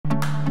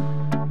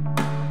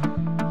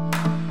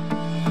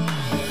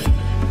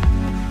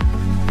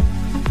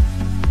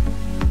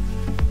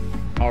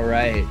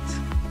right.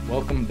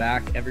 Welcome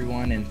back,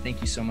 everyone, and thank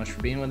you so much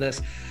for being with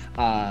us.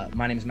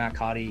 My name is Matt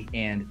Codde,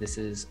 and this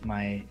is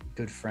my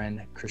good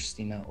friend,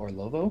 Christina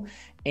Orlovo,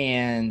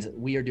 and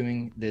we are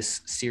doing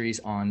this series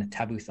on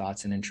taboo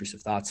thoughts and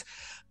intrusive thoughts.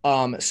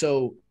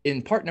 So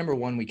in part number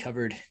one, we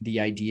covered the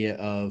idea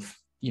of,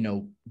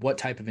 what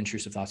type of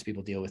intrusive thoughts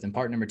people deal with. In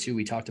part number two,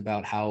 we talked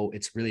about how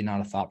it's really not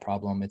a thought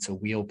problem. It's a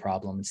wheel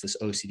problem. It's this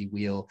OCD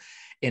wheel,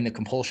 and the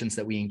compulsions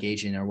that we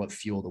engage in are what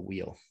fuel the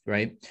wheel,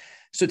 right?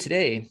 So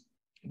today,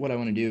 what I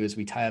want to do is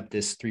we tie up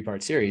this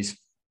three-part series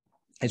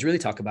is really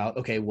talk about,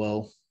 okay,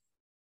 well,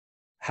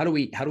 how do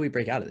we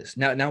break out of this?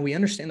 Now we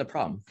understand the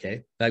problem.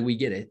 Okay. Like we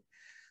get it,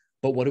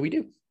 but what do we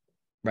do?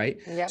 Right.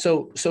 Yep.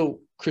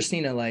 So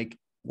Christina, like,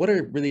 what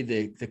are really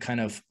the kind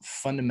of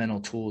fundamental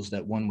tools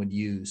that one would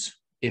use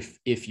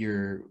if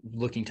you're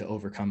looking to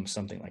overcome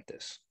something like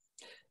this?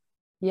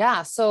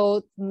 Yeah.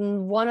 So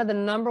one of the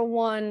number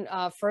one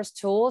first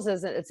tools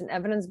is it's an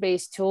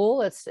evidence-based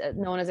tool. It's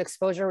known as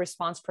exposure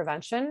response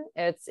prevention.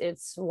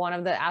 It's one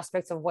of the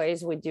aspects of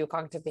ways we do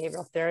cognitive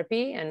behavioral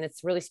therapy, and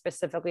it's really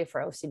specifically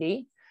for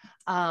OCD.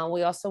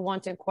 We also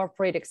want to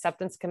incorporate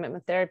acceptance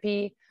commitment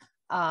therapy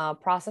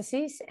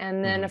processes,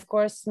 and then of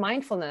course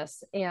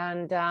mindfulness.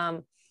 And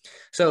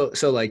so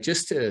like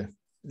just to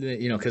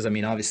because I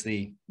mean,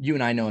 obviously you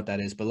and I know what that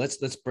is, but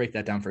let's break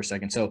that down for a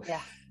second. So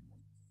yeah.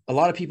 A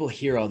lot of people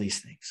hear all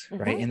these things,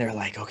 right? And they're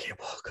like, okay,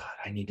 well, God,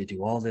 I need to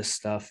do all this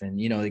stuff. And,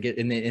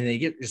 they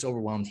get just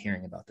overwhelmed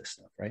hearing about this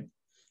stuff, right?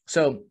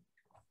 So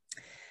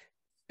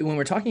when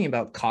we're talking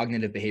about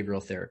cognitive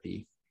behavioral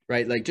therapy,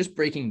 right? Like just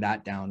breaking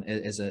that down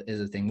as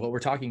a thing, what we're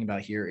talking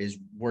about here is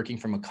working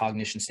from a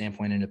cognition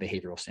standpoint and a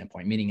behavioral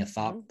standpoint, meaning a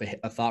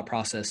thought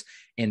process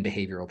and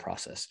behavioral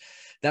process.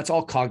 That's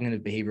all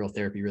cognitive behavioral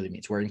therapy really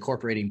means. We're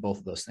incorporating both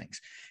of those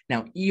things.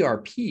 Now,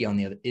 ERP on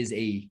the other is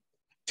a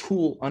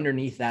tool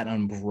underneath that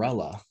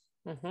umbrella,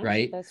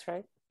 right? That's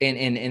right. And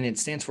it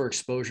stands for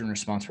exposure and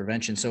response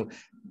prevention. So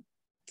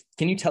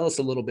can you tell us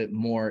a little bit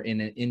more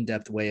in an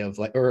in-depth way of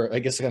like, or I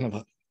guess kind of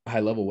a high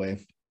level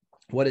way,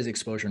 what is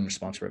exposure and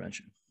response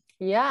prevention?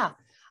 Yeah.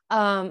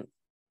 So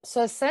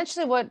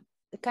essentially what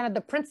kind of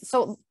the principle,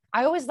 so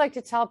I always like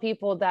to tell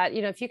people that,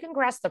 if you can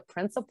grasp the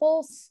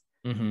principles,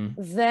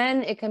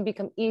 then it can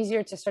become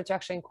easier to start to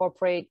actually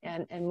incorporate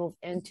and move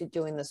into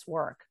doing this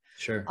work.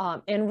 Sure.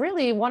 And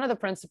really one of the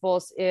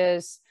principles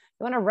is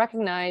you want to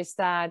recognize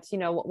that,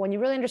 when you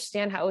really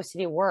understand how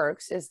OCD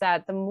works, is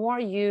that the more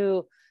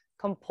you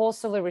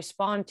compulsively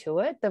respond to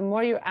it, the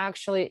more you're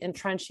actually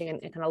entrenching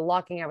and kind of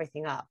locking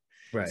everything up.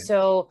 Right.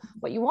 So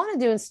what you want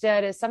to do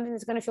instead is something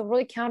that's going to feel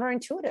really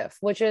counterintuitive,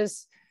 which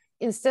is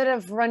instead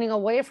of running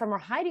away from or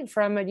hiding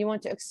from it, you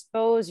want to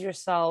expose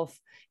yourself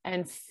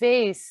and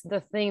face the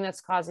thing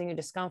that's causing you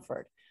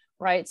discomfort.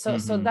 Right. So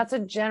that's a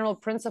general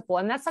principle.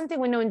 And that's something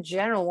we know in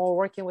general when we're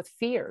working with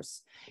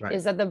fears,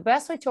 is that the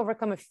best way to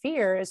overcome a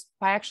fear is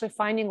by actually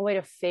finding a way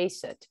to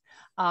face it.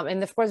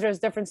 And of course, there's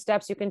different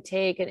steps you can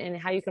take and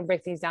how you can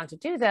break things down to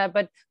do that.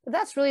 But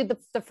that's really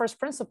the first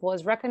principle,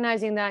 is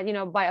recognizing that,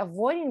 by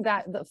avoiding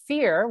the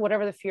fear,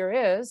 whatever the fear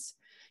is,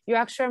 you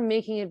actually are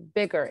making it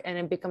bigger and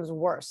it becomes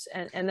worse.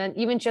 And then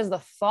even just the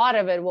thought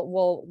of it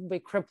will be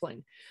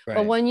crippling. Right.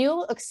 But when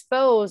you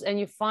expose and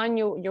you find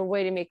your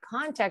way to make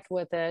contact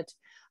with it,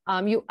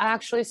 you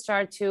actually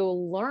start to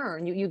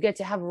learn, you get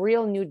to have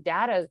real new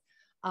data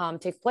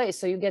take place.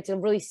 So you get to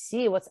really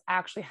see what's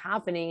actually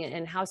happening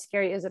and how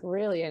scary is it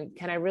really? And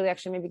can I really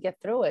actually maybe get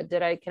through it?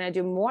 Can I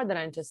do more than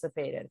I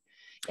anticipated?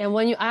 And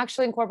when you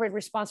actually incorporate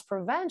response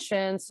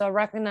prevention, so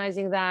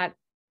recognizing that,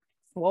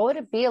 what would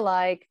it be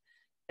like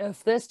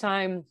if this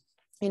time,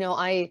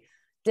 I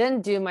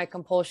didn't do my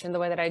compulsion the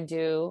way that I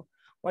do,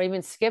 or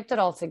even skipped it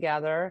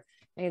altogether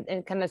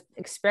and kind of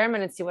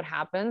experiment and see what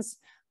happens.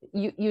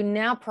 You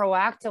now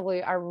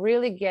proactively are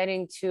really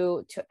getting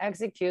to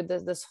execute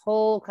this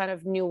whole kind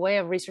of new way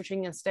of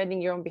researching and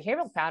studying your own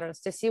behavioral patterns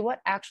to see what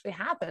actually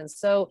happens.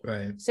 So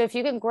if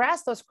you can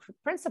grasp those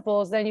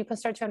principles, then you can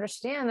start to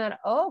understand that,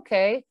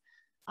 okay,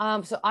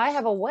 so I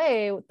have a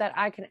way that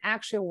I can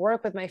actually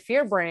work with my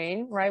fear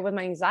brain, right, with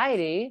my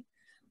anxiety,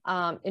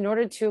 in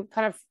order to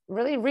kind of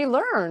really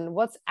relearn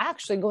what's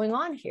actually going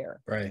on here.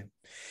 Right.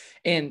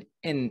 And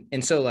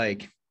so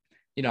like,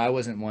 I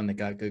wasn't one that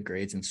got good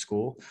grades in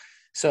school.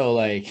 So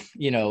to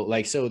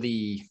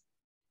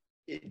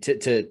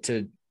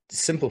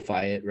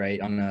simplify it, right,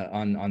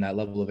 on that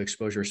level of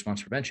exposure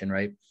response prevention,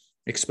 right,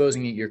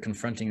 exposing it, you're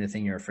confronting the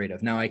thing you're afraid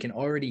of. Now I can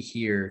already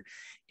hear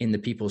in the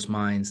people's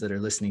minds that are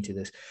listening to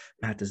this,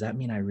 Matt, does that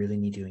mean I really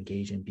need to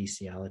engage in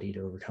bestiality to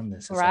overcome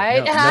this? It's right.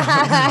 Like,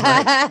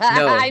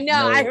 I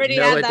know. I already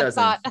had that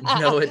thought.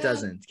 No, it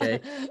doesn't. Okay.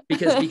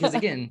 Because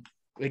again,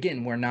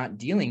 we're not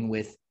dealing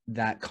with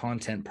that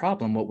content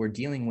problem. What we're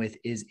dealing with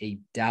is a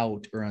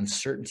doubt or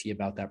uncertainty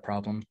about that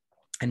problem.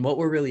 And what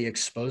we're really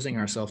exposing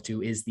ourselves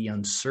to is the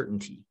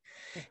uncertainty,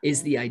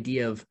 is the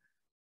idea of,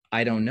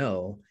 I don't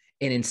know.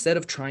 And instead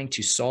of trying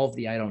to solve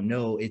the I don't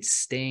know, it's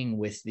staying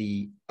with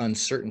the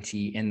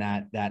uncertainty and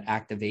that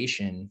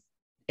activation.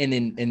 And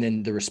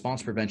then the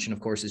response prevention, of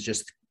course, is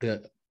just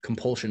the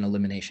compulsion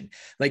elimination.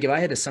 Like if I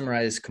had to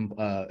summarize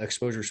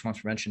exposure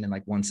response prevention in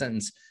like one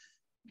sentence,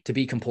 to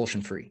be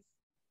compulsion free.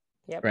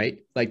 Yep. Right?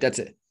 Like that's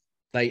it.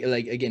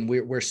 Like again,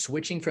 we're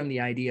switching from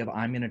the idea of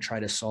I'm going to try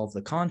to solve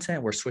the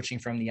content. We're switching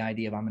from the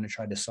idea of I'm going to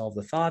try to solve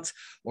the thoughts,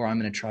 or I'm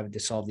going to try to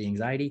solve the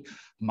anxiety.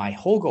 My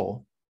whole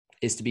goal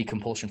is to be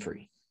compulsion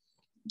free.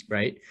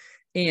 Right.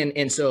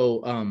 And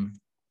so,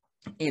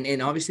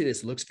 and obviously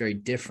this looks very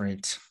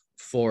different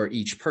for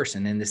each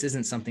person. And this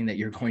isn't something that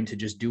you're going to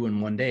just do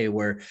in one day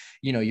where,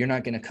 you know, you're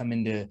not going to come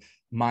into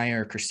Maya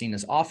or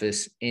Christina's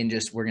office and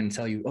just, we're going to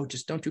tell you, oh,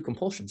 just don't do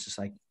compulsions. Just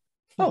like,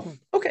 oh,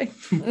 okay.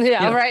 Yeah, you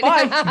know, right.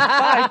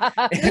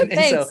 Bye.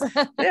 And so,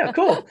 yeah,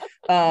 cool.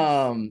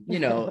 You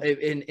know,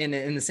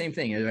 and the same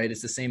thing, right?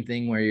 It's the same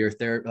thing where your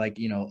like,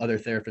 you know, other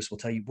therapists will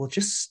tell you, well,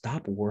 just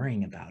stop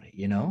worrying about it,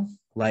 you know,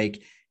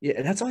 like,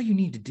 yeah, that's all you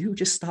need to do.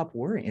 Just stop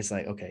worrying. It's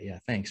like, okay, yeah,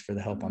 thanks for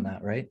the help on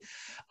that. Right.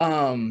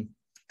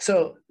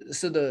 So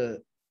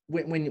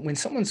when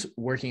someone's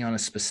working on a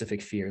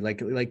specific fear,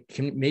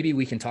 maybe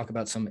we can talk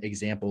about some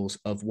examples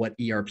of what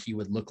ERP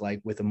would look like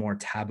with a more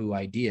taboo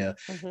idea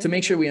to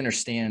make sure we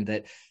understand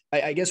that.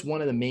 I guess one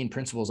of the main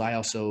principles I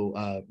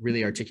also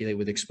really articulate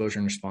with exposure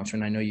and response,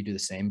 and I know you do the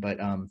same, but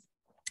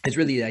it's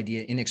really the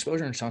idea in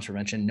exposure and response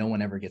prevention, no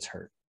one ever gets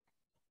hurt.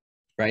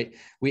 Right?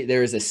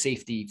 There is a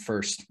safety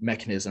first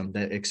mechanism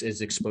that is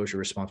exposure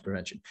response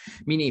prevention.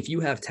 Meaning if you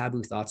have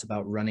taboo thoughts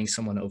about running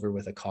someone over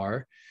with a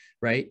car,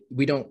 right?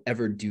 We don't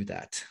ever do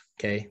that.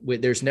 Okay.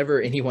 There's never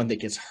anyone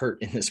that gets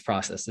hurt in this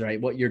process, right?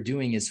 What you're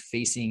doing is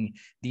facing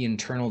the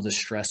internal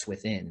distress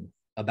within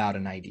about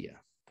an idea.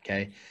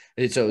 Okay.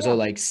 So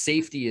like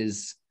safety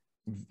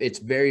it's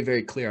very,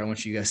 very clear. I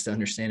want you guys to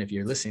understand, if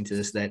you're listening to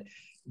this, that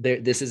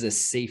this is a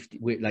safety,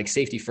 like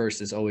safety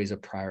first is always a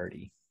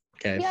priority.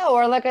 Okay. Yeah,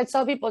 or like I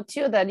tell people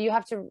too, that you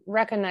have to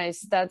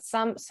recognize that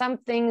some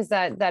things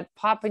that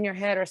pop in your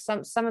head, or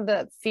some of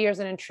the fears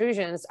and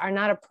intrusions are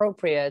not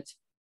appropriate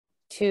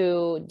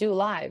to do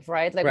live,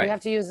 right? Like we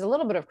have to use a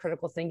little bit of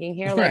critical thinking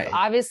here. Like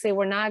obviously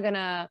we're not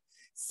gonna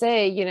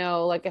say, you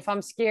know, like if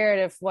I'm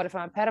scared, what if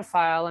I'm a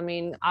pedophile? I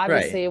mean,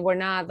 obviously we're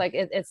not, like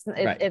it's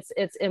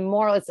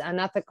immoral, it's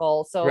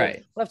unethical. So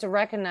we have to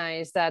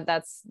recognize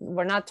that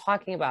we're not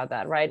talking about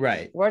that,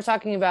 right? We're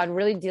talking about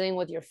really dealing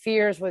with your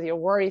fears, with your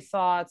worry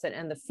thoughts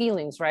and the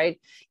feelings, right?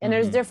 And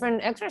there's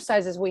different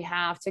exercises we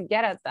have to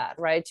get at that,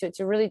 right?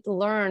 To really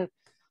learn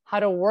how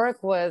to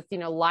work with, you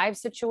know, live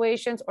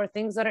situations or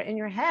things that are in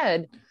your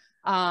head,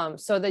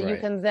 so that you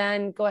can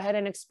then go ahead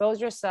and expose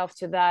yourself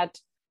to that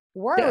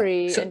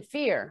worry and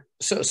fear.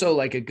 So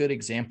like a good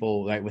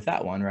example, right, with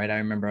that one, right? I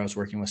remember I was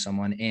working with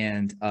someone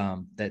and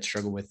that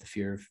struggled with the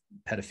fear of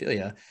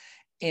pedophilia.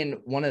 And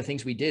one of the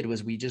things we did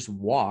was we just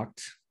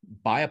walked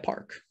by a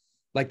park.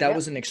 Like that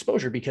was an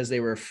exposure, because they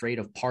were afraid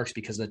of parks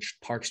because the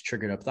parks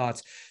triggered up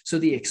thoughts. So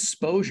the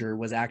exposure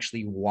was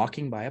actually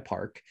walking by a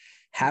park,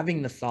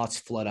 having the thoughts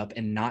flood up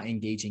and not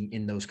engaging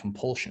in those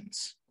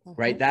compulsions.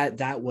 Right.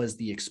 That was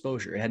the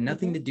exposure. It had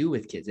nothing to do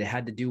with kids. It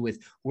had to do with,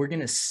 we're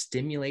going to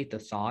stimulate the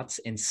thoughts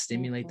and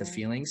stimulate the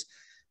feelings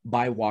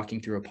by walking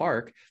through a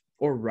park,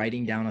 or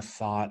writing down a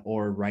thought,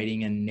 or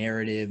writing a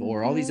narrative,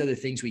 or all these other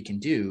things we can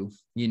do,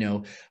 you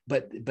know,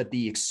 but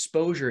the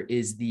exposure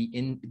is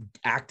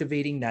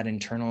activating that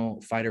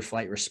internal fight or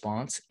flight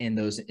response and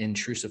those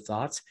intrusive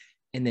thoughts,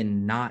 and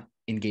then not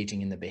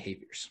engaging in the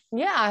behaviors.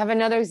 Yeah, I have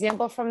another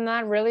example from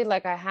that. Really,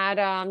 like I had,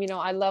 you know,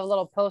 I love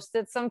little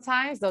Post-its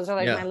sometimes. Those are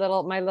like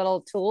my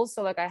little tools.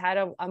 So like I had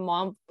a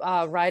mom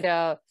write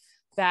a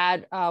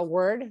bad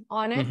word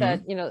on it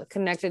that, you know,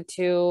 connected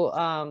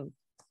to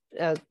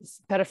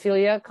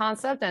pedophilia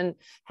concept, and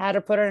had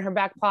her put it in her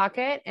back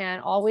pocket.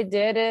 And all we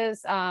did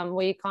is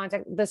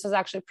this was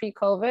actually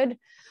pre-COVID.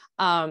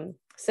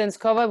 Since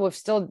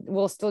COVID,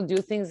 we'll still do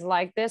things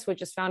like this. We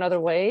just found other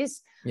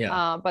ways.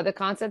 But the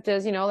concept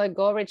is, you know, like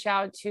go reach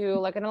out to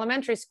like an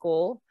elementary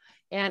school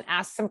and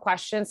ask some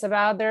questions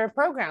about their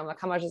program. Like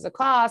how much does it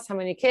cost? How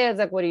many kids?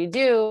 Like, what do you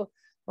do?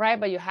 Right.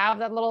 But you have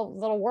that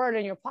little word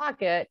in your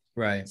pocket.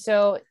 Right.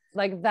 So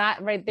like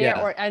that right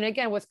there. And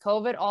again, with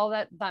COVID, all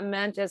that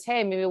meant is,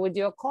 hey, maybe we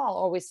do a call,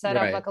 or we set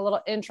up like a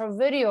little intro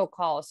video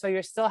call. So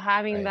you're still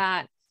having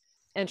that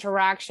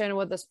interaction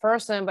with this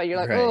person, but you're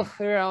like, oh,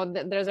 you know,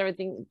 there's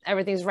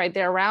everything's right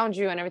there around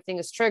you, and everything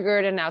is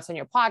triggered, and now it's in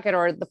your pocket,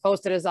 or the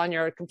Post-it is on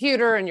your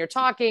computer and you're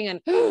talking,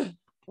 and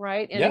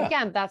right. And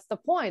again, that's the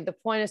point. The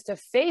point is to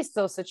face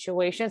those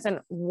situations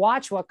and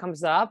watch what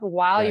comes up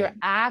while you're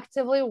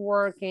actively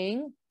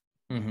working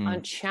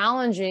on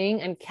challenging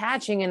and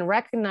catching and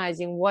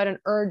recognizing what an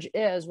urge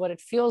is, what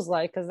it feels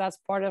like, because that's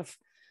part of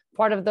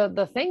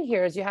the thing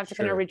here is you have to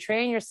kind of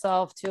retrain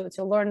yourself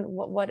to learn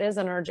what is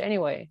an urge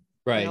anyway.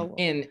 Right. You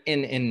know?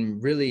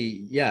 And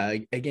really,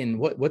 again,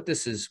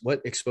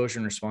 what exposure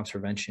and response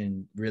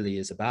prevention really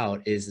is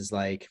about is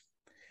like,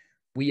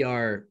 we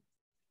are,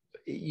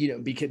 you know,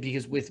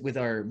 because with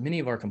many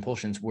of our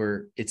compulsions,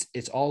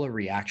 it's all a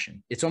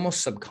reaction. It's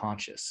almost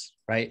subconscious,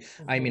 right?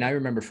 I mean, I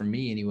remember for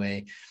me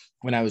anyway,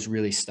 when I was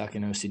really stuck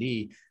in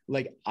OCD,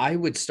 like I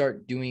would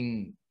start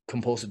doing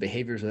compulsive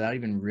behaviors without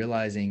even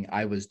realizing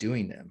I was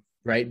doing them.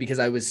 right? Because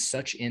I was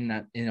such in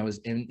that, and I was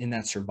in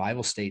that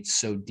survival state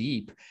so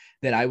deep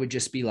that I would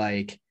just be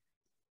like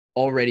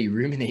already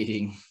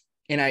ruminating.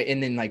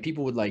 And then like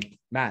people would like,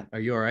 Matt, are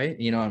you all right?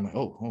 You know, I'm like,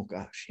 oh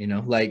gosh, you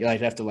know, like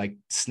I'd have to like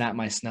snap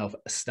myself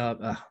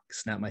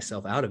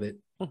out of it.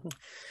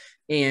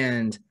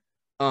 And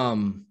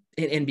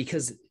and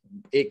because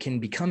it can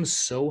become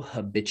so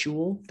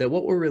habitual that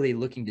what we're really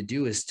looking to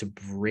do is to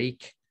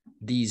break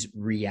these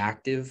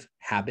reactive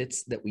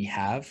habits that we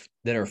have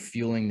that are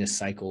fueling this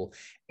cycle.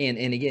 And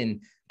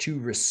again, to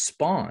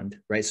respond,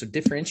 right? So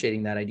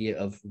differentiating that idea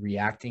of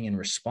reacting and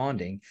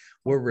responding,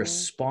 we're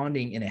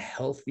responding in a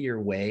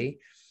healthier way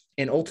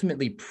and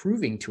ultimately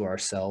proving to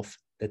ourselves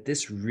that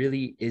this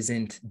really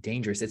isn't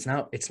dangerous. It's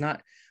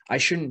not, I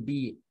shouldn't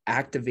be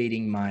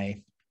activating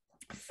my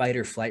fight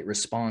or flight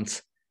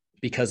response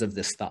because of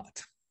this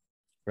thought.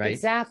 Right.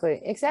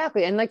 Exactly.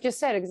 And like you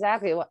said,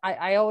 exactly.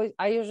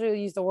 I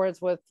usually use the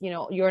words with, you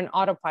know, you're an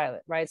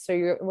autopilot, right?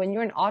 So when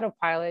you're an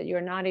autopilot,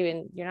 you're not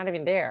even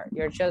there.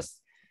 You're just,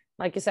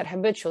 like you said,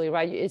 habitually,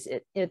 right?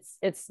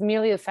 It's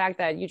merely the fact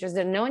that you just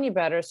didn't know any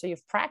better. So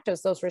you've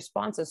practiced those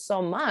responses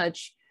so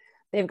much,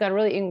 they've got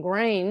really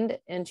ingrained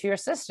into your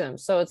system.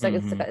 So it's like,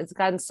 it's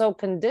gotten so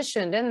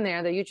conditioned in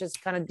there that you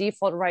just kind of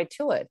default right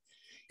to it.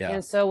 Yeah.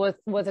 And so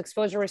with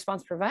exposure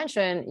response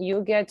prevention,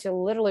 you get to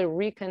literally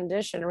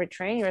recondition,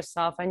 retrain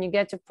yourself, and you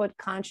get to put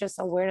conscious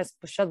awareness,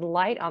 shed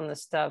light on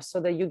this stuff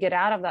so that you get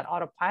out of that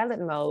autopilot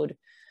mode,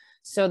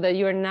 so that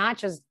you're not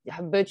just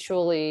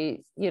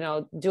habitually, you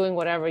know, doing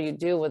whatever you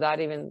do without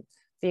even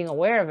being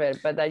aware of it,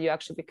 but that you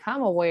actually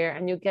become aware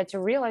and you get to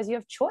realize you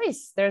have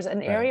choice. There's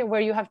an area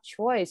where you have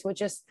choice, which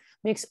just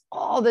makes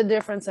all the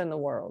difference in the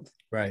world.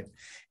 Right.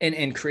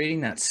 And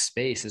creating that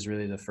space is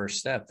really the first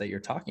step that you're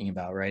talking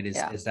about, right?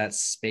 Is that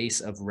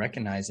space of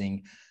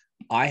recognizing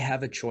I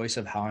have a choice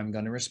of how I'm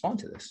going to respond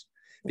to this.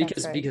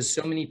 Because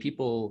so many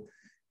people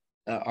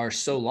are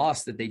so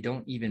lost that they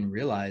don't even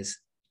realize,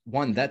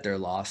 one, that they're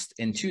lost,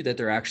 and two, that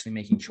they're actually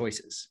making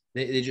choices.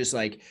 They just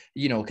like,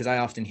 you know, because I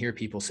often hear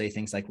people say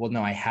things like, well,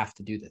 no, I have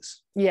to do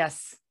this.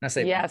 Yes. And I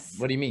say, yes.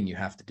 What do you mean you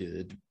have to do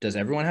it? Does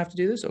everyone have to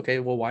do this? Okay,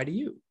 well, why do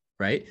you?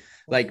 Right?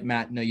 Like,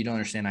 Matt, no, you don't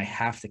understand. I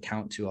have to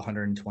count to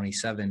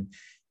 127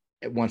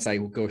 once I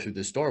go through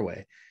this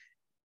doorway.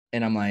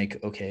 And I'm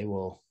like, okay,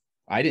 well,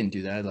 I didn't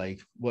do that.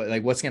 Like,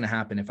 what's going to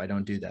happen if I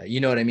don't do that?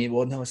 You know what I mean?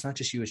 Well, no, it's not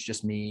just you, it's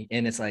just me.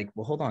 And it's like,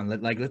 well, hold on.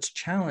 Let's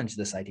challenge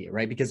this idea,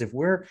 right? Because if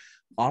we're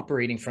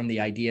operating from the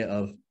idea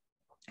of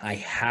I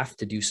have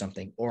to do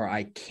something or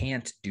I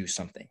can't do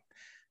something,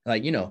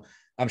 like, you know,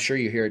 I'm sure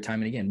you hear it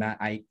time and again,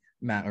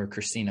 Matt or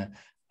Christina,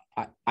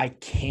 I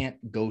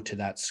can't go to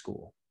that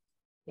school.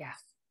 Yeah.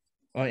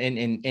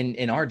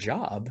 In our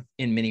job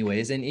in many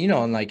ways. And, you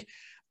know, and like,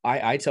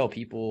 I tell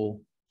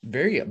people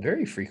very,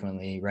 very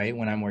frequently, right,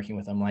 when I'm working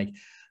with them, like,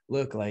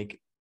 look, like,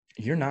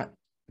 you're not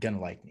going to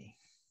like me,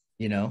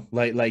 you know,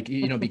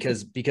 you know,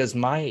 because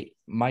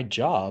my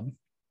job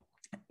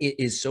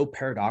is so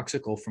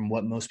paradoxical from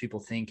what most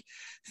people think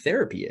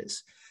therapy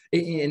is.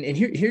 And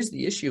here's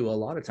the issue a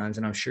lot of times,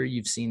 and I'm sure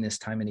you've seen this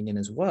time and again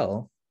as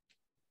well,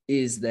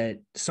 is that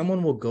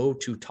someone will go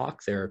to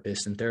talk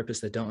therapists and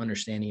therapists that don't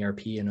understand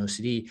ERP and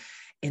OCD,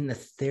 and the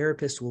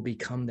therapist will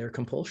become their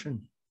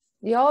compulsion.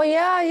 Oh,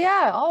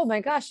 yeah. Oh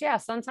my gosh. Yeah.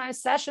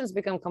 Sometimes sessions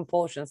become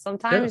compulsion.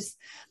 Sometimes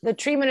the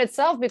treatment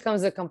itself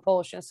becomes a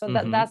compulsion. So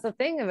that's the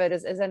thing of it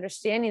is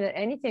understanding that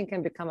anything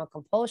can become a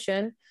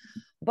compulsion.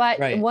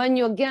 But when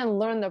you, again,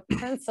 learn the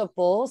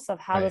principles of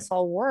how this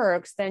all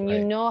works, then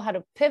you know how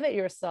to pivot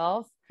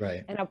yourself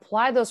and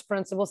apply those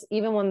principles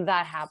even when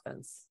that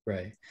happens.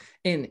 Right.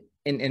 And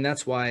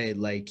that's why,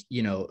 like,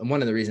 you know,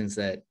 one of the reasons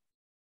that,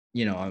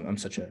 you know, I'm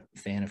such a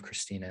fan of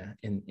Christina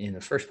in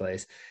the first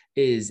place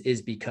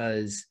is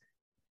because,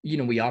 you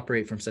know, we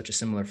operate from such a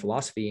similar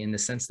philosophy in the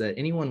sense that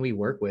anyone we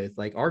work with,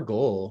 like, our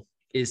goal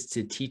is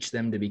to teach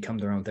them to become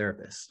their own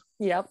therapist.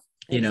 Yep.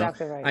 You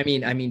exactly know,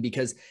 right. I mean,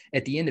 because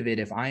at the end of it,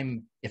 if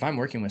I'm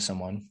working with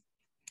someone,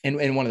 and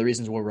one of the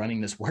reasons we're running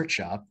this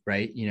workshop,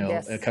 right, you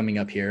know, coming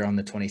up here on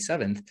the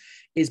 27th,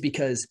 is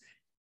because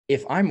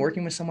if I'm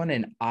working with someone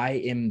and I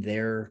am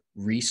their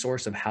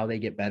resource of how they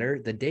get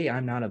better, the day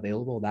I'm not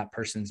available, that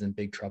person's in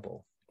big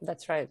trouble.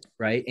 That's right.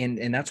 Right.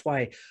 And that's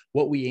why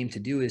what we aim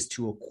to do is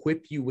to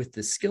equip you with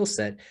the skill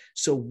set.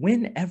 So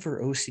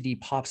whenever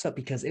OCD pops up,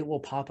 because it will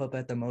pop up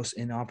at the most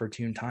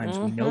inopportune times.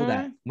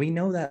 We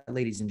know that,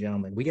 ladies and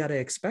gentlemen, we got to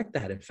expect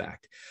that. In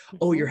fact,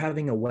 oh, you're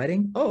having a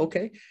wedding. Oh,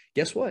 okay.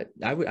 Guess what?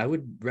 I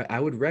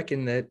would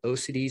reckon that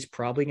OCD is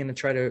probably going to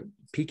try to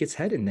peek its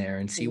head in there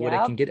and see what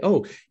it can get.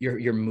 Oh,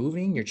 you're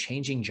moving, you're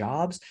changing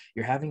jobs,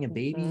 you're having a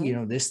baby. You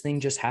know, this thing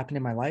just happened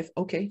in my life.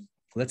 Okay,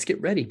 let's get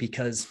ready,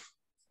 because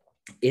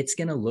it's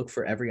going to look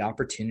for every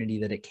opportunity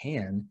that it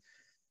can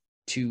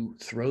to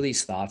throw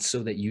these thoughts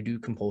so that you do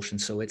compulsion,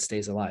 so it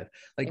stays alive.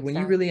 Like when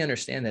you really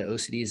understand that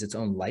OCD is its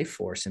own life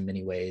force in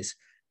many ways,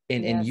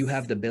 and you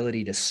have the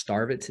ability to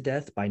starve it to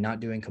death by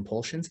not doing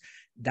compulsions,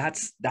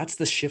 that's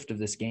the shift of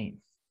this game.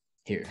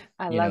 here.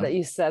 I love that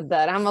you said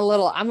that. I'm a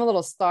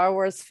little Star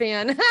Wars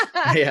fan.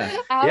 Yeah.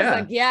 I was Yeah.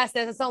 like, yes,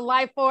 there's some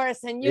life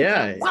force, and you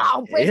Yeah. can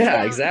wow, break it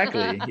down.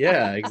 Exactly.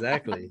 Yeah,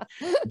 exactly.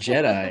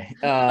 Jedi.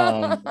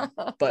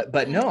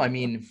 But no, I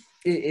mean,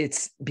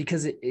 it's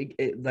because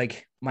it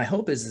like my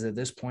hope is at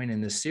this point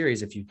in this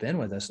series, if you've been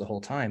with us the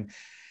whole time,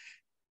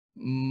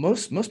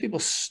 most people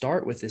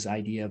start with this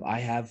idea of I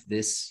have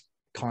this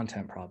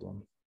content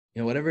problem,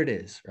 whatever it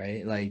is,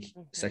 right? Like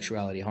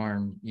sexuality,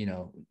 harm,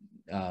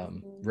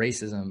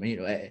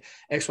 racism,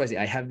 XYZ.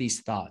 I have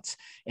these thoughts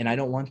and I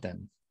don't want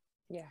them.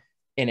 Yeah.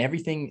 And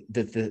everything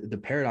that the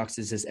paradox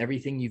is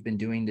everything you've been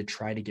doing to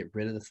try to get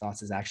rid of the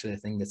thoughts is actually the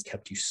thing that's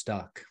kept you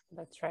stuck.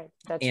 That's right.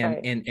 That's and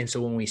right. and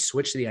so when we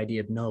switch to the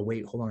idea of no,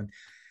 wait, hold on,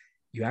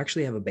 you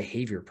actually have a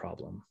behavior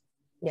problem.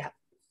 Yeah.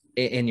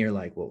 And you're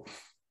like, well,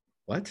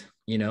 what?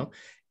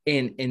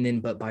 And then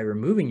but by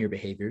removing your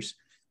behaviors,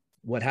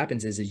 what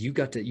happens is you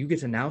get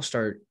to now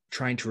start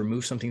trying to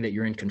remove something that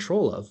you're in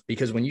control of,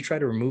 because when you try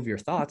to remove your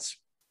thoughts,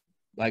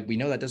 like we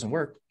know that doesn't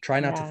work. Try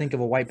not to think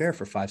of a white bear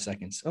for 5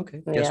 seconds.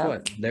 Okay, guess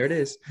what? There it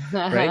is.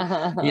 Right.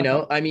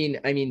 I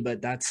mean,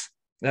 but that's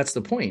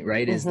the point,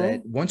 right? Is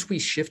that once we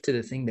shift to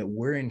the thing that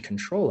we're in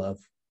control of,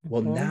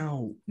 well,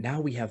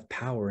 now we have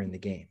power in the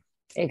game.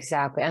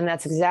 Exactly. And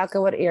that's exactly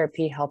what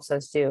ERP helps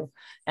us do.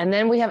 And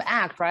then we have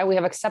ACT, right? We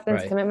have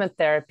acceptance commitment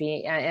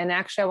therapy. And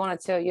actually I wanted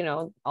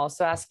to,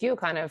 also ask you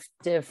kind of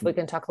if we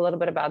can talk a little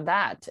bit about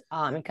that,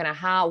 and kind of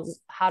how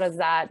does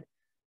that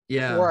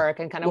work,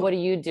 and kind of what do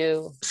you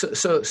do?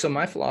 So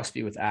my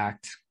philosophy with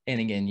ACT, and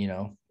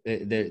again,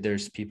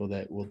 there's people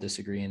that will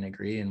disagree and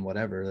agree and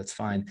whatever, that's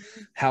fine.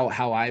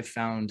 How I've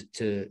found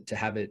to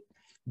have it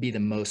be the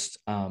most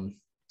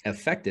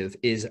effective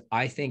is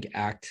I think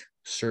ACT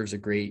serves a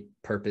great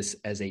purpose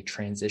as a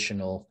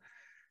transitional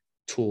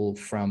tool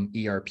from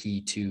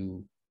ERP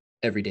to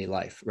everyday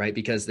life, right?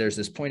 Because there's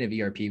this point of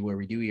ERP where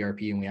we do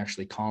ERP and we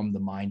actually calm the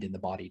mind and the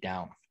body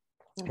down,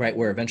 right?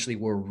 Where eventually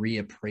we're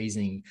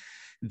reappraising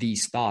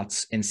these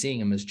thoughts and seeing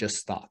them as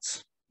just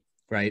thoughts,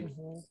 right?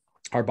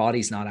 Our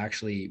body's not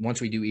actually,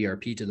 once we do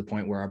ERP to the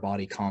point where our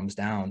body calms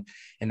down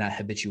and that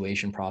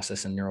habituation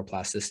process and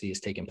neuroplasticity has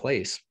taken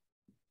place,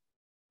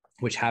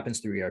 which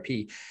happens through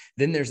ERP,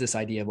 then there's this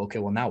idea of, okay,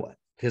 well, now what?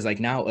 Because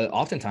like now,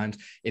 oftentimes,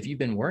 if you've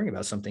been worrying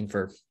about something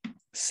for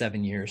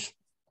 7 years,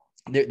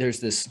 there's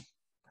this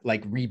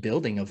like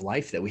rebuilding of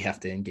life that we have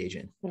to engage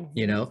in.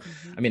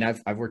 I mean,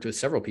 I've worked with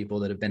several people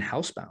that have been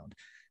housebound.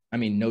 I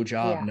mean, no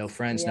job, no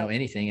friends, no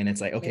anything. And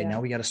it's like, okay,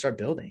 now we got to start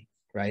building.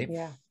 Right.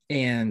 Yeah.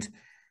 And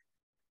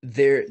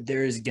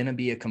there's going to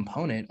be a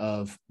component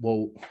of,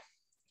 well,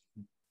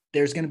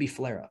 there's going to be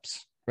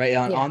flare-ups, right?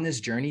 On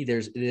this journey, there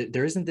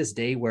isn't this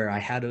day where I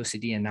had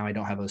OCD and now I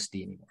don't have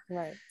OCD anymore.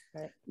 Right.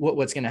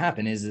 What's going to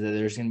happen is that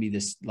there's going to be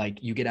this, like,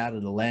 you get out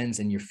of the lens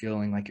and you're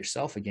feeling like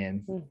yourself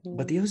again,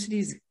 but the OCD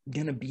is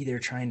going to be there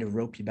trying to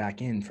rope you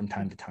back in from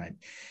time to time.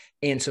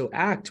 And so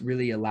ACT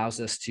really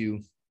allows us to,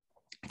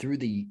 through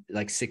the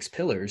like 6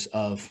 pillars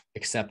of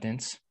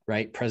acceptance,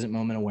 right? Present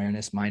moment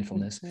awareness,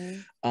 mindfulness,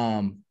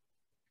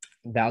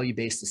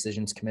 value-based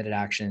decisions, committed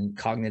action,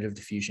 cognitive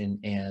diffusion,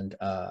 and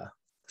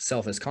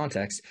self as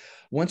context.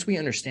 Once we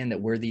understand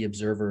that we're the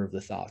observer of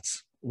the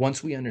thoughts,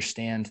 once we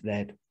understand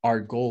that our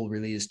goal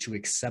really is to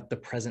accept the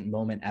present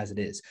moment as it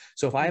is.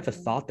 So if I have a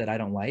thought that I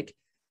don't like,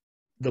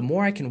 the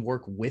more I can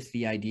work with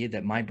the idea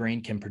that my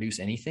brain can produce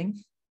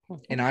anything,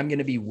 and I'm going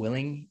to be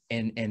willing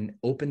and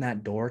open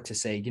that door to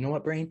say, you know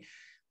what, brain,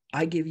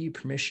 I give you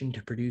permission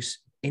to produce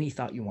any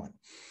thought you want.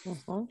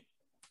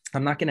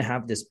 I'm not going to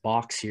have this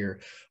box here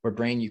where,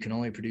 brain, you can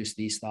only produce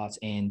these thoughts,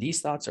 and these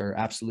thoughts are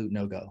absolute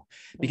no-go.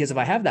 Because if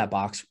I have that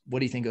box, what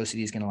do you think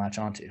OCD is going to latch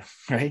onto,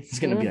 right? It's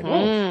going to be like,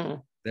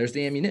 oh, there's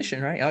the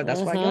ammunition, right? Oh, that's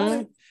why I got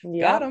it.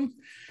 Got him.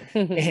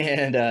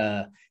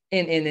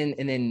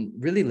 And then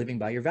really living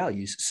by your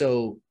values.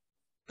 So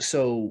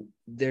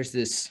there's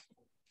this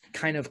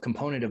kind of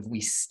component of,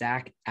 we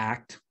stack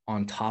ACT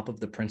on top of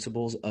the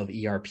principles of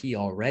ERP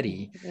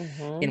already.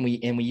 And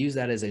we use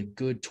that as a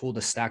good tool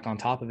to stack on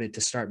top of it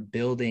to start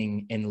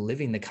building and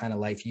living the kind of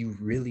life you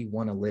really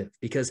want to live.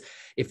 Because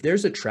if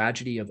there's a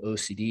tragedy of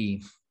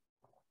OCD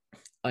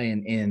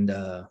and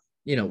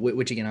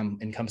which again, I'm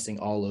encompassing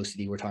all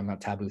OCD, we're talking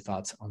about taboo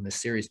thoughts on this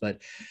series,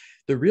 but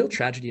the real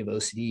tragedy of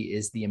OCD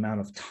is the amount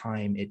of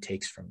time it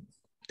takes from you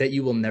that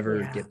you will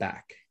never get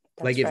back.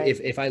 Like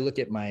if I look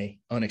at my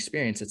own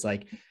experience, it's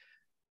like,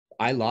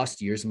 I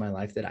lost years of my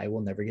life that I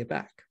will never get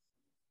back.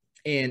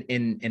 And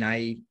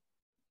I,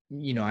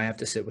 I have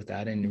to sit with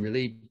that and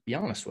really be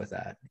honest with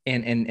that.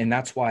 And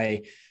that's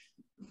why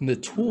the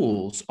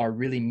tools are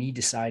really me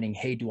deciding,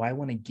 hey, do I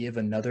want to give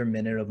another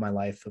minute of my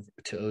life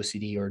to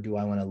OCD, or do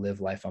I want to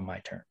live life on my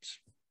terms?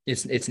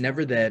 It's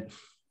never that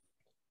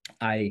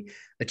I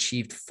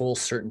achieved full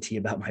certainty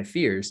about my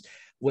fears.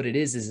 What it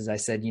is I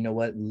said, you know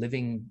what,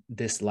 living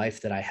this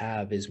life that I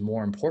have is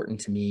more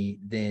important to me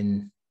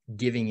than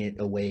giving it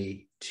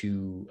away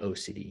to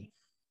OCD.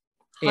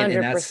 And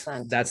that's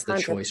the 100%.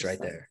 Choice right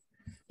there.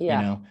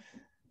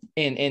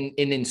 And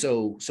then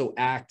so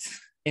ACT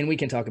and we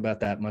can talk about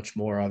that much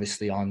more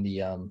obviously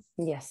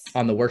Yes.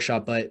 on the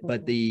workshop, but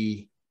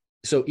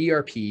so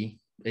ERP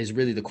is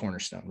really the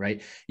cornerstone,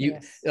 right?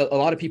 Yes. A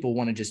lot of people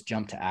want to just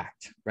jump to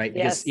ACT, right?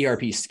 Because Yes.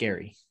 ERP is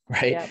scary,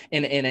 right? Yep.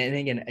 And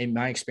again, in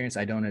my experience,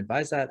 I don't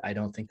advise that. I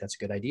don't think that's a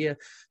good idea,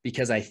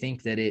 because I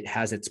think that it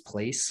has its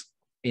place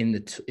in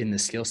the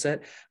skill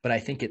set, but I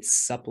think it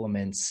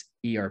supplements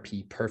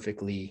ERP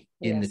perfectly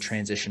in the Yes.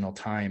 transitional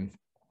time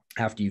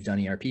after you've done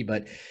ERP.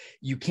 But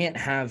you can't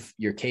have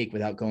your cake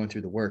without going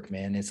through the work,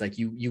 man. It's like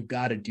you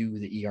got to do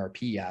the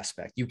ERP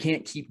aspect. You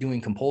can't keep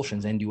doing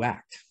compulsions and do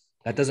ACT.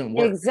 That doesn't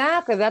work.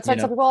 Exactly. That's what I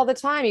tell know? people all the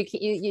time.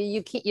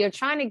 You're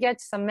trying to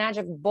get some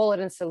magic bullet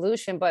and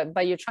solution,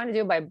 but you're trying to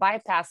do it by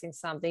bypassing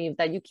something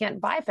that you can't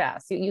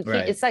bypass. You can't.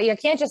 Right. It's like you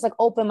can't just like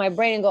open my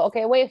brain and go,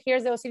 okay, wait,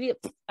 here's the OCD.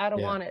 I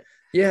don't want it.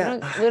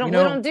 Yeah. We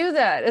don't do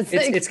that.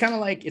 It's kind of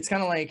like,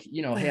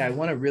 hey, I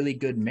want a really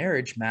good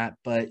marriage, Matt,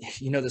 but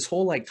this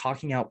whole like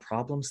talking out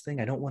problems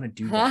thing, I don't want to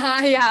do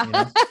that.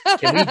 Yeah.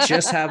 Can we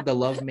just have the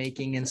love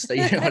making and stuff?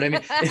 You know what I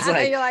mean? It's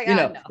like,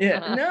 no.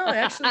 Yeah, no,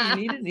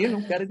 actually you need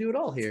it, got to do it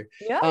all here.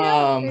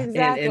 Yeah,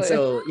 exactly. And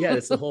so, yeah,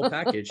 it's the whole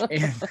package.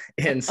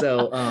 And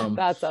so,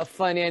 that's a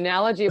funny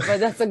analogy, but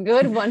that's a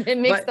good one. It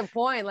makes the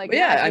point. Like,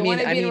 if you want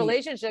to be in a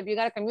relationship, you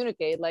got to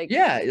communicate. Like, you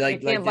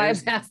can't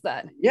bypass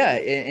that. Yeah.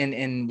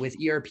 And with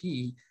ERP,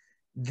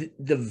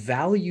 the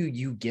value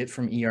you get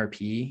from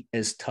ERP,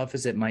 as tough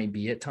as it might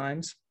be at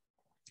times,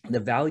 the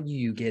value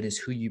you get is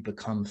who you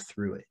become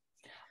through it.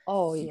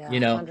 Oh yeah,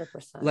 100%.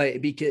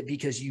 Like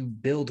because you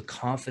build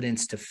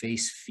confidence to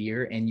face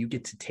fear, and you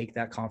get to take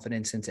that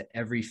confidence into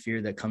every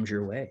fear that comes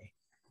your way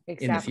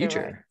in the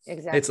future. Right.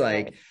 Exactly. It's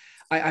like,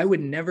 I would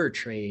never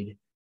trade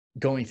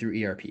going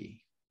through ERP.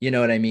 You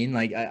know what I mean?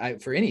 Like I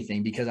for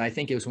anything, because I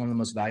think it was one of the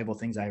most valuable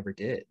things I ever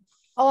did.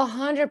 Oh,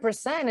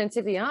 100%. And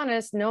to be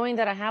honest, knowing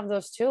that I have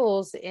those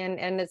tools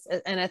and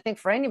I think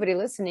for anybody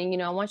listening,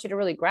 I want you to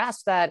really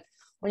grasp that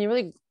when you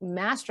really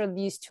master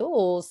these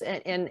tools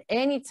and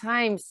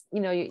anytime,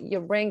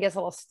 your brain gets a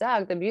little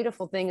stuck, the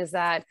beautiful thing is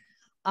that,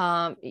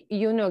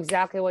 you know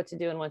exactly what to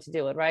do and when to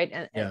do it. Right.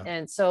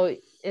 And so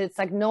it's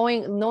like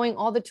knowing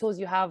all the tools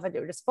you have at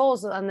your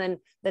disposal, and then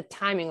the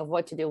timing of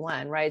what to do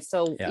when, right?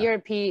 So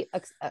ERP,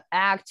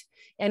 ACT,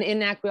 and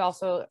in ACT, we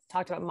also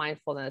talked about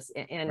mindfulness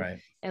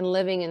and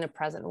living in a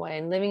present way,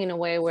 and living in a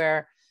way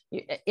where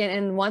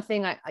and one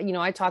thing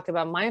I talked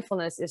about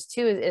mindfulness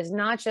is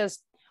not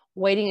just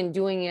waiting and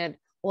doing it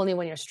only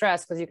when you're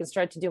stressed, because you can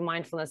start to do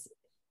mindfulness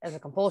as a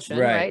compulsion,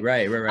 right?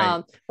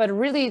 But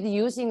really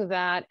using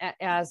that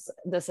as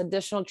this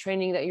additional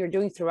training that you're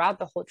doing throughout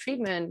the whole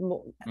treatment,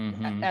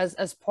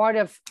 as part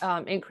of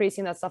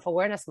increasing that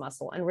self-awareness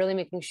muscle, and really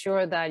making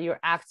sure that you're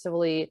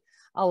actively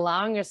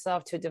allowing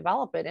yourself to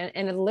develop it.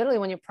 And literally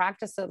when you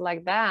practice it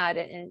like that,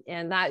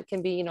 and that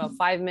can be, a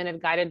 5-minute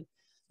guided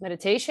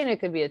meditation, it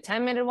could be a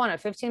 10-minute one, a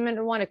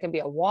 15-minute one, it can be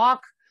a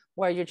walk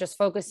where you're just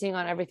focusing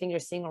on everything you're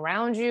seeing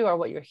around you or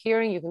what you're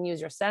hearing. You can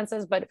use your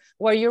senses, but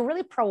where you're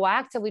really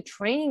proactively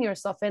training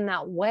yourself in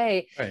that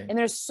way. Right. And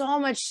there's so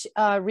much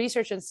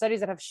research and studies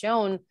that have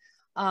shown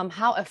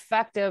how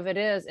effective it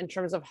is in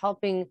terms of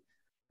helping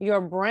your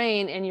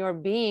brain and your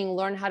being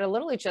learn how to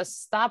literally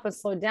just stop and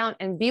slow down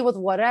and be with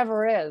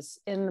whatever is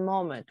in the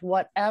moment,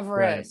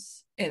 whatever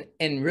is.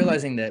 And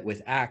realizing that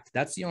with ACT,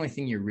 that's the only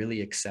thing you're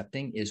really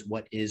accepting is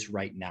what is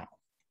right now.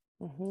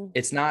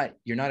 It's not,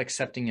 you're not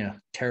accepting a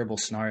terrible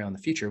scenario in the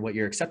future. What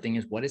you're accepting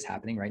is what is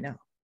happening right now.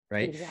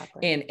 Right.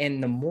 Exactly.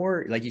 And the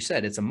more, like you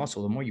said, it's a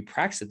muscle, the more you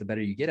practice it, the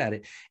better you get at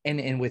it.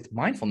 And with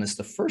mindfulness,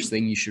 the first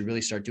thing you should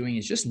really start doing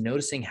is just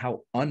noticing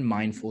how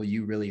unmindful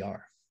you really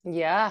are.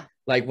 Yeah.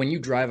 Like when you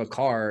drive a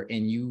car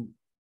and you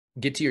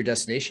get to your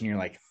destination, you're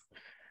like,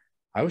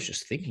 I was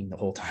just thinking the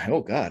whole time,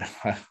 oh God,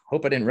 I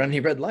hope I didn't run any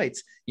red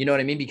lights. You know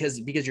what I mean? Because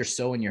you're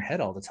so in your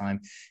head all the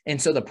time.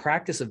 And so the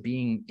practice of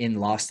being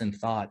lost in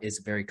thought is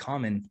very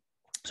common.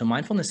 So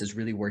mindfulness is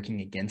really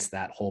working against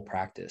that whole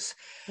practice.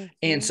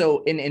 And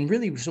so, and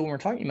really, so when we're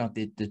talking about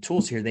the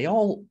tools here, they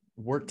all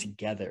work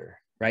together,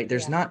 right?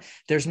 There's not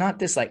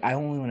this, like, I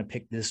only want to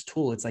pick this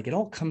tool. It's like, it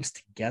all comes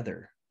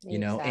together,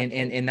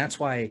 and that's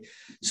why.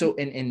 So,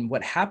 and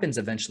what happens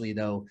eventually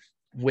though,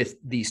 with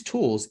these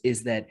tools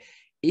is that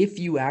if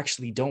you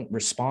actually don't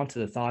respond to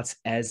the thoughts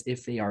as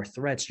if they are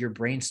threats, your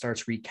brain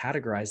starts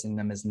recategorizing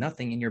them as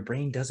nothing, and your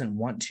brain doesn't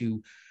want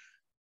to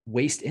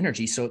waste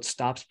energy. So it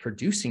stops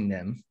producing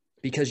them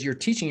because you're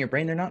teaching your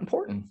brain they're not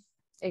important.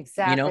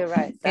 Exactly.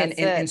 Right.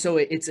 And so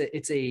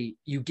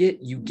you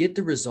get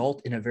the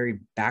result in a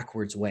very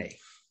backwards way.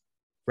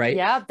 Right.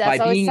 Yeah.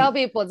 That's how I tell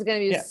people it's going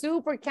to be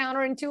super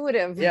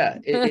counterintuitive. Yeah.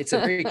 It's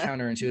a very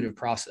counterintuitive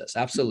process.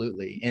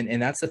 Absolutely.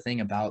 And that's the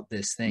thing about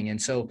this thing. And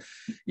so,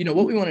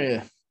 what we want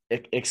to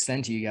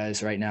extend to you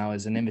guys right now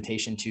is an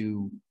invitation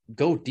to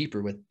go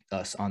deeper with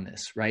us on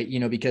this, right?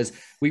 Because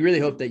we really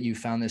hope that you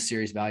found this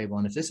series valuable.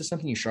 And if this is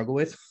something you struggle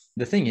with,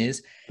 the thing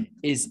is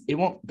it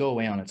won't go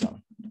away on its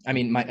own. I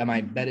mean,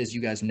 my bet is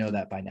you guys know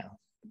that by now,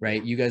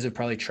 right? You guys have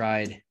probably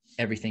tried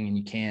everything and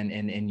you can,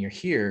 and you're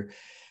here.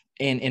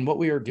 And what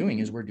we are doing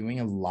is we're doing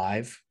a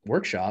live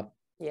workshop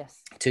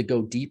Yes. to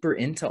go deeper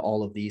into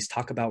all of these,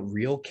 talk about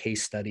real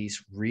case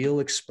studies,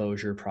 real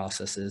exposure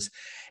processes,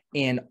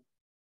 and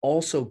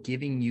also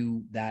giving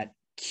you that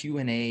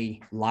Q&A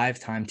live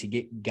time to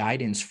get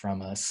guidance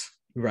from us,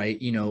 right?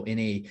 You know, in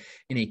a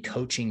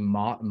coaching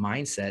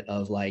mindset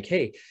of like,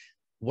 hey,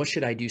 what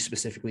should I do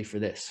specifically for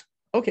this?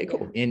 Okay,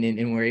 cool. Yeah.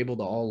 And we're able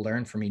to all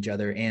learn from each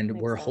other. And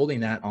we're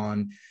holding that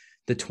on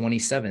the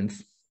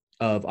 27th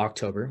of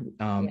October.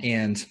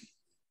 And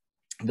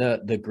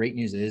the great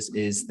news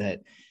is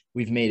that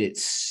we've made it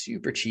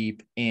super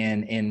cheap,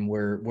 and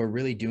we're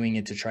really doing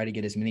it to try to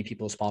get as many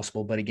people as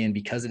possible. But again,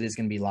 because it is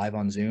going to be live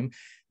on Zoom,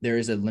 there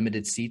is a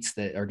limited seats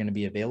that are going to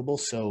be available.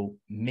 So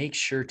make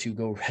sure to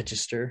go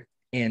register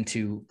and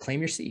to claim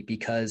your seat,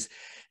 because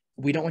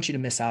we don't want you to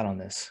miss out on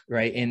this,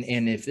 right?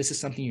 And if this is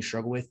something you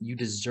struggle with, you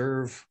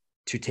deserve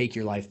to take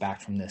your life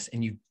back from this,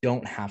 and you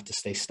don't have to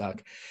stay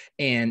stuck.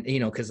 And, you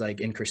know, because like,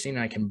 and Christina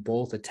and I can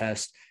both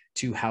attest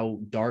to how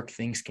dark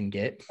things can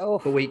get. Oh,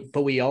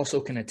 but we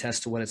also can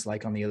attest to what it's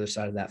like on the other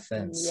side of that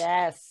fence.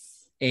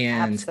 yes,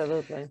 And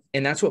absolutely.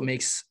 And that's what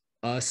makes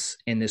us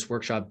in this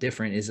workshop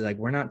different, is like,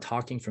 we're not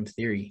talking from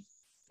theory.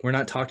 We're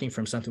not talking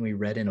from something we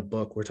read in a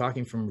book. We're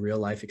talking from real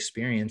life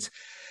experience.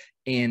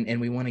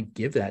 And we want to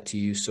give that to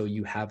you, so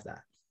you have that.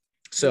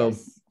 So,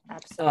 yes,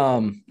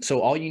 absolutely.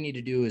 So all you need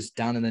to do is,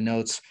 down in the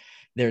notes,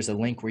 there's a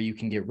link where you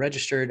can get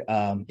registered.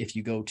 If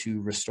you go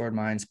to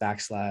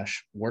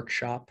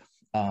restoredminds/workshop,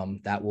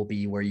 that will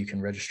be where you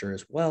can register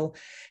as well.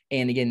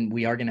 And again,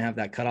 we are going to have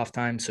that cutoff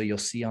time. So you'll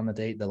see on the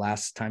date, the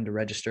last time to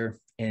register.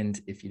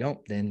 And if you don't,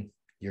 then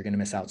you're going to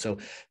miss out. So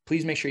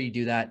please make sure you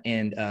do that.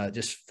 And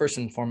just first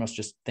and foremost,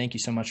 just thank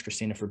you so much,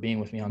 Christina, for being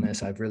with me on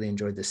this. I've really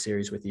enjoyed this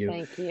series with you.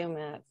 Thank you,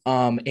 Matt.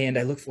 And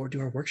I look forward to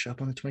our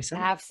workshop on the 27th.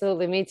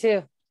 Absolutely. Me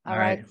too. All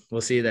right.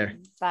 We'll see you there.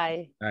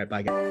 Bye. All right.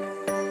 Bye, guys.